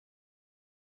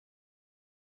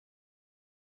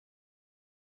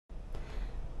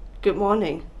Good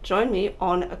morning. Join me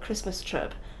on a Christmas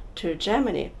trip to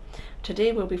Germany.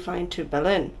 Today we'll be flying to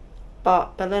Berlin,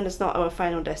 but Berlin is not our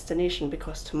final destination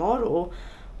because tomorrow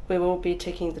we will be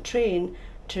taking the train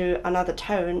to another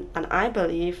town, and I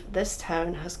believe this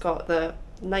town has got the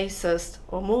nicest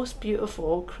or most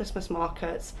beautiful Christmas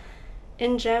markets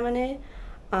in Germany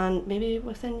and maybe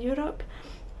within Europe.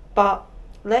 But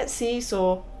let's see,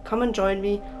 so come and join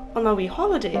me on my wee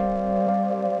holiday.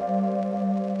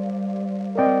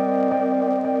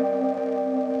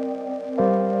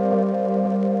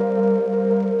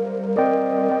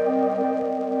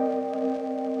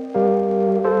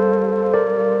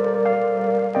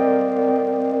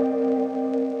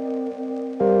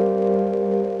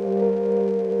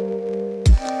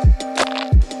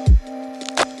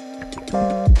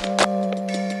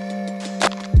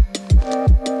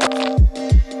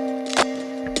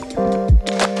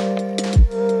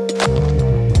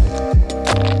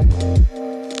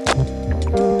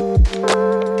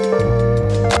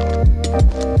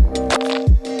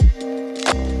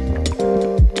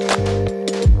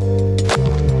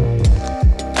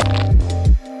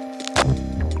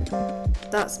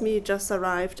 That's me just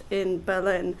arrived in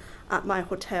Berlin at my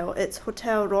hotel. It's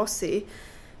Hotel Rossi.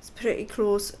 It's pretty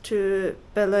close to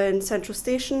Berlin Central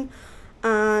Station,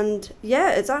 and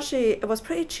yeah, it was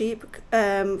pretty cheap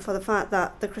for the fact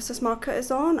that the Christmas market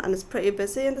is on and it's pretty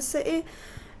busy in the city.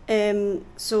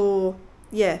 So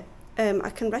yeah, I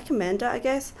can recommend it, I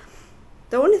guess.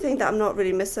 The only thing that I'm not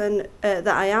really missing, that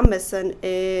I am missing,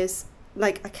 is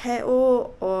like a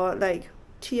kettle or like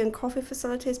tea and coffee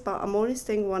facilities, but I'm only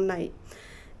staying one night.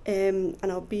 And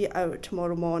I'll be out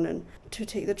tomorrow morning to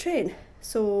take the train.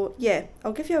 So yeah,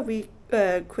 I'll give you a wee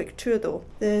quick tour though.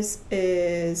 This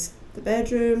is the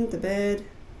bedroom, the bed,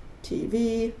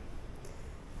 TV.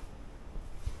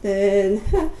 Then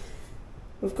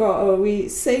we've got a wee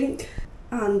sink,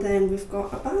 and then we've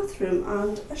got a bathroom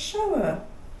and a shower.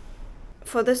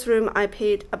 For this room I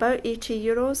paid about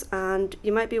 €80, and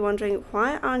you might be wondering,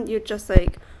 why aren't you just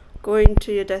like going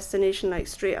to your destination like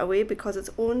straight away, because it's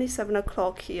only 7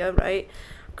 o'clock here, right?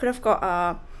 Could have got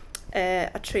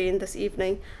a train this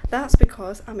evening. That's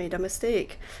because I made a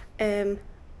mistake. Yeah,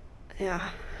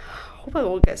 hope I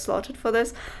won't get slaughtered for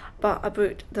this, but I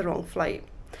booked the wrong flight.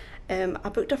 I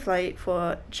booked a flight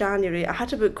for January. I had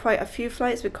to book quite a few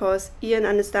flights because Ian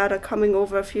and his dad are coming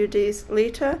over a few days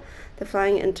later. They're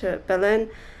flying into Berlin,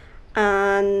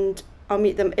 and I'll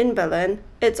meet them in Berlin.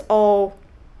 It's all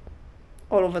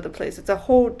over the place. It's a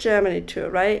whole Germany tour,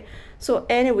 right? So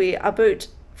anyway, I booked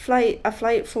a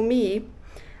flight for me,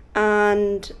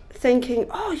 and thinking,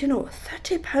 oh, you know,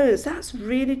 £30, that's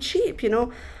really cheap, you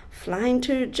know, flying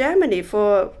to Germany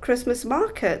for Christmas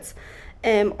markets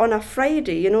on a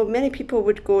Friday. You know, many people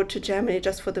would go to Germany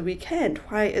just for the weekend.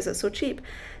 Why is it so cheap?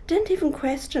 Didn't even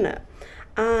question it.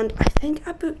 And I think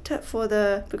I booked it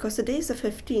because the day is the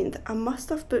 15th. I must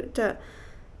have booked it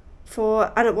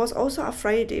and it was also a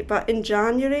Friday, but in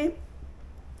January,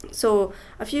 so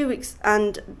a few weeks.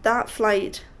 And that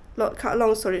flight, cut a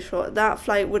long story short, that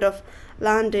flight would have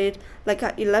landed like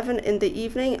at 11 in the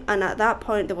evening, and at that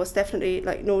point there was definitely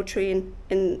like no train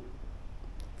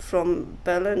from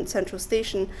Berlin Central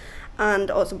Station,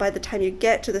 and also by the time you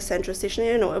get to the Central Station,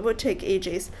 you know, it would take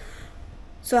ages.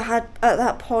 So at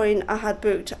that point I had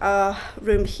booked a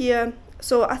room here,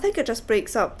 so I think it just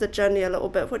breaks up the journey a little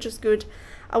bit, which is good.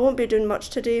 I won't be doing much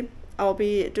today. I'll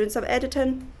be doing some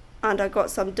editing, and I got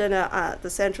some dinner at the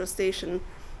Central Station.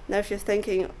 Now if you're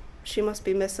thinking, she must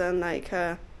be missing like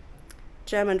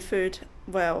German food,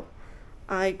 well,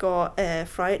 I got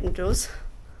fried noodles,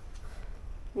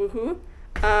 woohoo,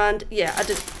 and yeah,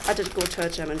 I did go to a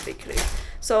German bakery.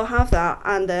 So I'll have that,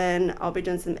 and then I'll be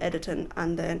doing some editing,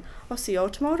 and then I'll see you all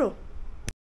tomorrow.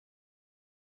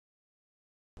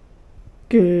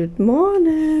 Good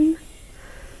morning.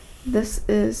 This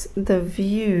is the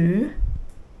view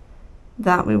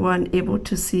that we weren't able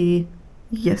to see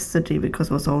yesterday because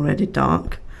it was already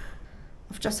dark.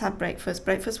 I've just had breakfast.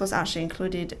 Breakfast was actually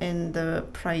included in the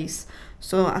price,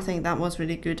 so I think that was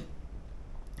really good.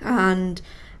 And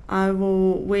I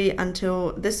will wait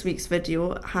until this week's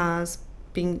video has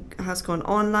gone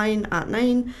online at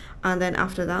 9, and then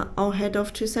after that I'll head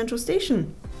off to Central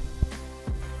Station.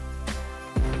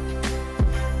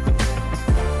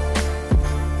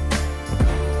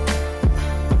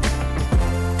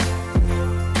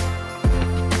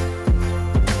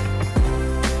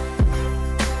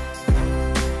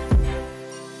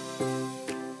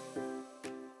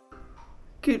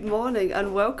 Good morning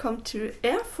and welcome to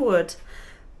Erfurt.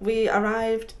 We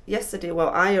arrived yesterday. Well,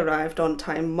 I arrived on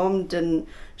time. Mom didn't.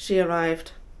 She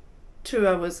arrived 3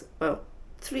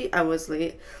 hours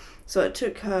late. So it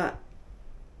took her,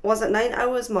 was it 9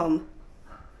 hours, Mum?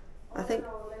 I think.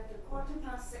 No, left at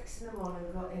 6:15 in the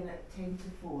morning, got in at 10 to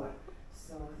 4.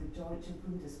 So the Deutsche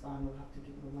Bundesbahn will have to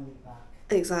give the money back.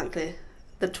 Exactly.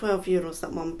 The €12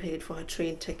 that Mum paid for her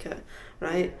train ticket,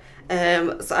 right?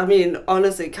 So I mean,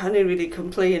 honestly, can't really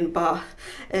complain, but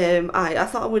I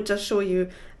thought I would just show you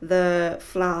the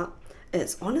flat.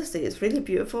 It's really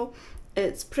beautiful.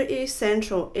 It's pretty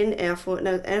central in Erfurt.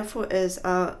 Now, Erfurt is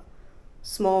a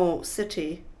small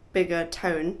city, bigger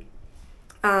town,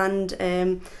 and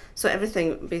so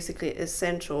everything basically is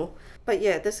central. But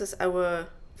yeah, this is our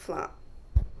flat.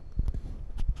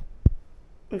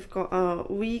 We've got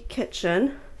a wee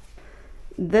kitchen.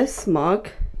 This mug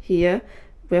here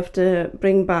we have to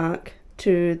bring back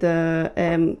to the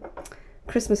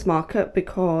Christmas market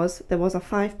because there was a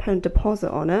 £5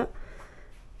 deposit on it.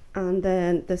 And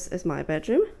then this is my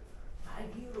bedroom.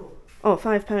 €5. Oh,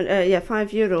 £5. Yeah,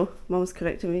 €5. Mum's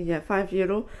correcting me. Yeah,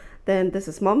 €5. Then this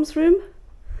is Mum's room.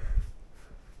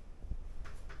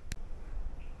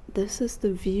 This is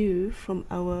the view from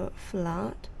our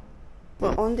flat.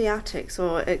 We're on the attic,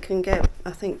 so it can get,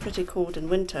 I think, pretty cold in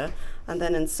winter, and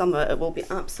then in summer it will be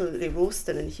absolutely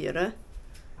roasting in here.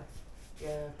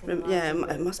 Yeah,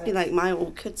 it must be like my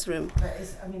old kids' room. But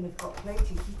I mean, they've got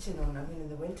plenty of heating on. I mean, in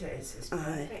the winter it's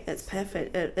perfect. It's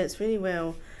perfect. It's really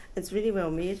well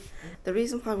made. The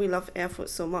reason why we love Erfurt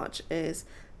so much is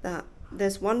that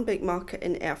there's one big market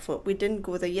in Erfurt. We didn't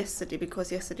go there yesterday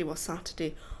because yesterday was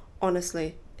Saturday.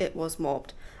 Honestly, it was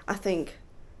mobbed. I think,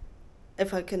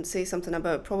 if I can say something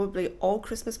about probably all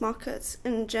Christmas markets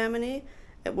in Germany,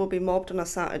 it will be mobbed on a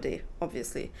Saturday,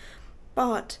 obviously.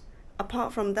 But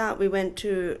apart from that, we went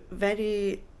to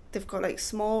they've got like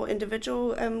small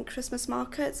individual Christmas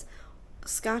markets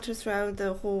scattered throughout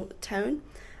the whole town.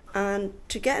 And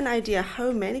to get an idea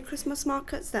how many Christmas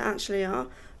markets there actually are,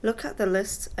 look at the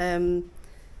list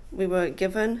we were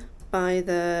given by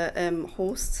the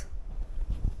hosts.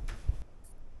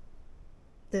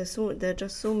 There are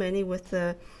just so many with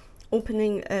the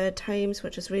opening times,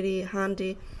 which is really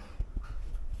handy.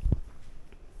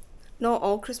 Not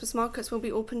all Christmas markets will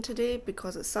be open today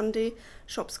because it's Sunday.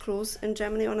 Shops close in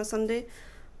Germany on a Sunday,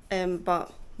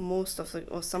 but most of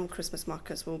some Christmas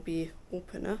markets will be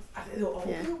open. I think they'll all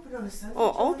be open on a Sunday. Oh,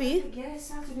 all be? Yeah,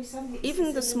 Saturday, Sunday.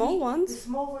 Even the small ones? The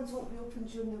small ones won't be open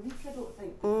during the week, I don't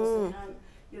think, because they can't,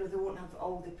 they won't have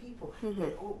all the people. But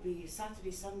it won't be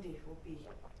Saturday, Sunday will be.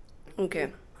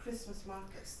 Okay. Christmas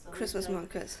markets. Christmas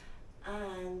markets.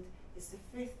 And it's the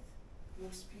 5th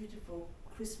most beautiful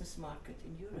Christmas market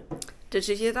in Europe. Did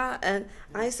you hear that? And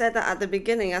I said that at the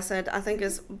beginning. I said I think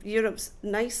it's Europe's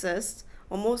nicest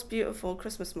or most beautiful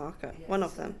Christmas market. Yes, one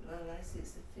of them. Well, I say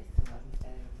it's the 5th one.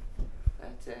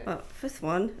 But 5th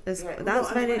one is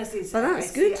that's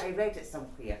that's good. I read it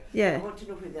somewhere. Yeah. I want to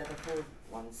know where the other 4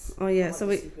 ones. Oh yeah, so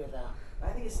we. I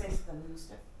think it's nicer than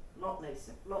Munster. Lot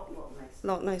nicer. Lot nicer.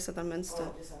 Lot nicer than Munster.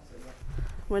 Oh, just absolutely.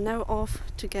 We're now off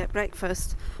to get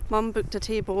breakfast. Mum booked a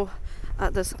table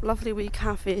at this lovely wee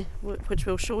cafe, which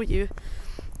we'll show you.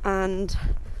 And,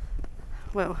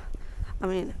 well, I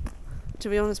mean, to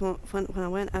be honest, when I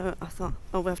went out, I thought,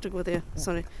 oh, we have to go there. Yeah.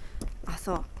 Sorry. I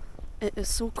thought, it is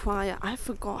so quiet. I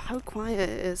forgot how quiet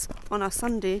it is on a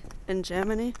Sunday in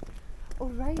Germany. Oh,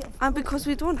 right. And because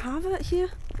we don't have it here,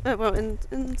 well, in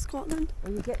Scotland.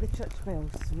 Well, you get the church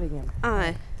bells ringing.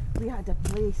 Aye. We had a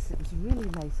place that was really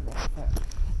nice in Erfurt,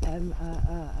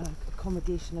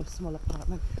 accommodation of small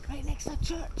apartment right next to a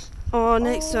church. Oh,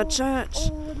 next to a church.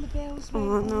 Oh, and the bells rang.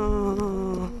 Oh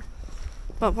no.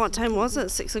 But what time was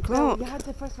it? 6 o'clock? Well, you had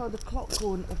first of all the clock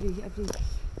going every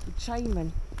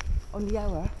chiming on the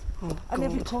hour, and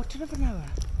every quarter of an hour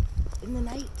in the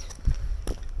night.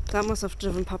 That must have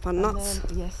driven Papa nuts. And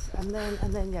then, yes,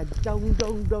 and then yeah, dong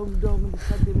on the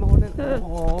Sunday morning.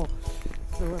 Oh,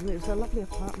 so it was a lovely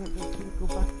apartment that we could go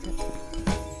back to.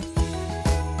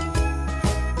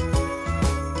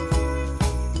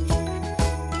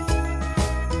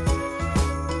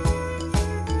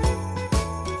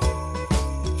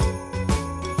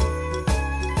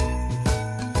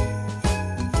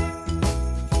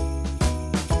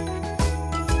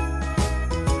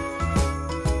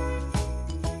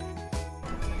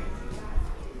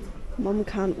 Mum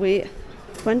can't wait.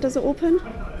 When does it open?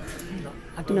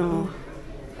 I don't know.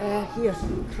 Here,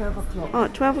 12 o'clock. Oh,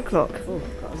 12 o'clock. Oh,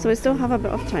 so we still have a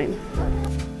bit of time.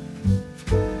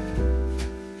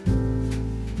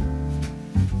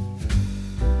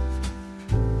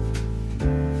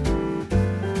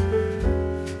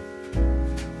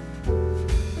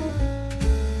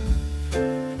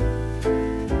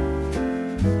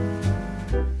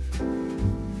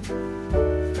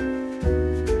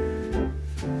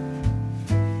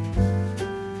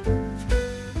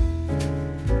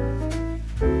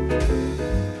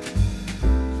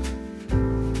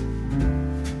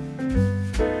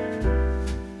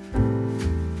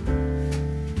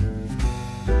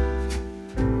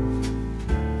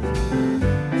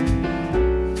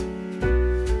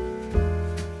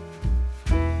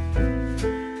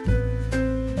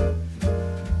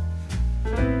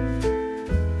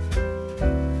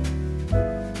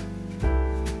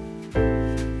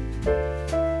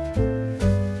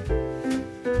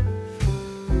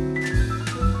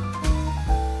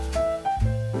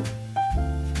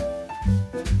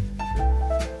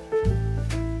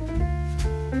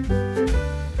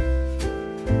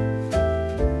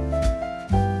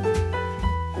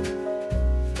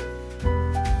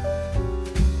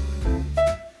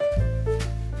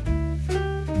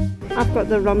 I've got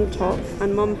the rum top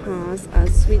and Mum has a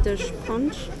Swedish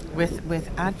punch. With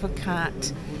Advocat,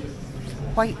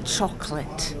 white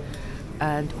chocolate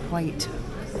and white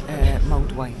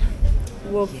mulled wine.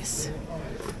 Whoa. Yes.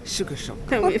 Sugar shock.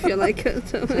 Tell me if you like it.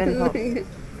 Very hot.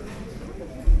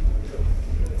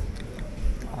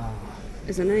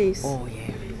 Is it nice? Oh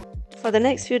yeah. For the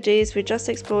next few days we just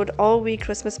explored all wee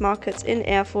Christmas markets in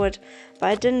Erfurt, but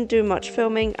I didn't do much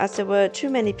filming as there were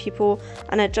too many people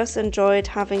and I just enjoyed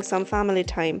having some family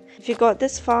time. If you got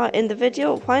this far in the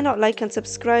video, why not like and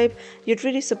subscribe? You'd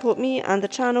really support me and the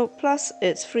channel, plus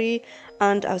it's free,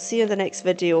 and I'll see you in the next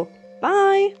video.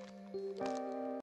 Bye!